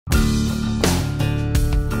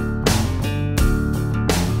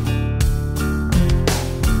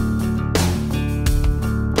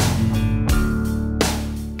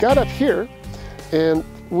got up here and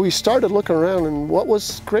we started looking around, and what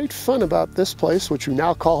was great fun about this place, which we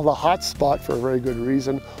now call the hot spot for a very good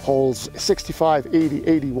reason, holes 65, 80,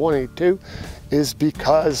 81, 82, is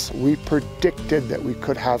because we predicted that we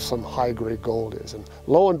could have some high-grade gold is. And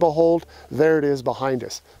lo and behold, there it is behind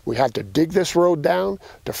us. We had to dig this road down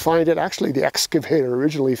to find it. Actually, the excavator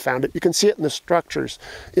originally found it. You can see it in the structures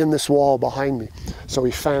in this wall behind me. So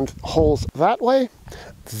we found holes that way,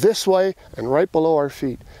 this way, and right below our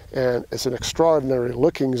feet. And it's an extraordinary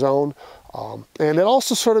looking zone. And it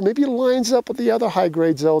also sort of maybe lines up with the other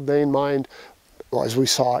high-grade zone they mined, as we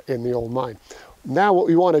saw in the old mine. Now what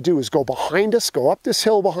we want to do is go behind us, go up this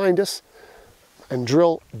hill behind us, and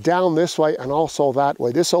drill down this way and also that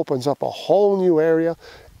way. This opens up a whole new area.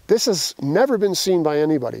 This has never been seen by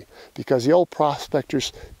anybody because the old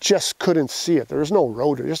prospectors just couldn't see it. There's no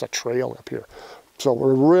road, there's just a trail up here. So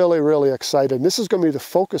we're really, really excited. And this is going to be the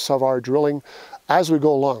focus of our drilling as we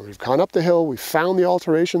go along. We've gone up the hill, we found the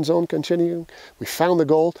alteration zone continuing, we found the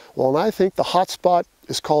gold. Well, and I think the hot spot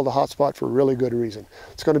is called the hot spot for a really good reason.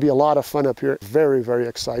 It's going to be a lot of fun up here. Very, very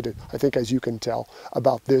excited, I think, as you can tell,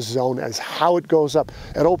 about this zone, as how it goes up.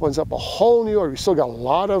 It opens up a whole new area. We still got a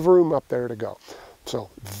lot of room up there to go. So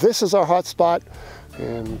this is our hot spot,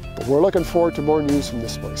 and we're looking forward to more news from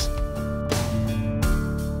this place.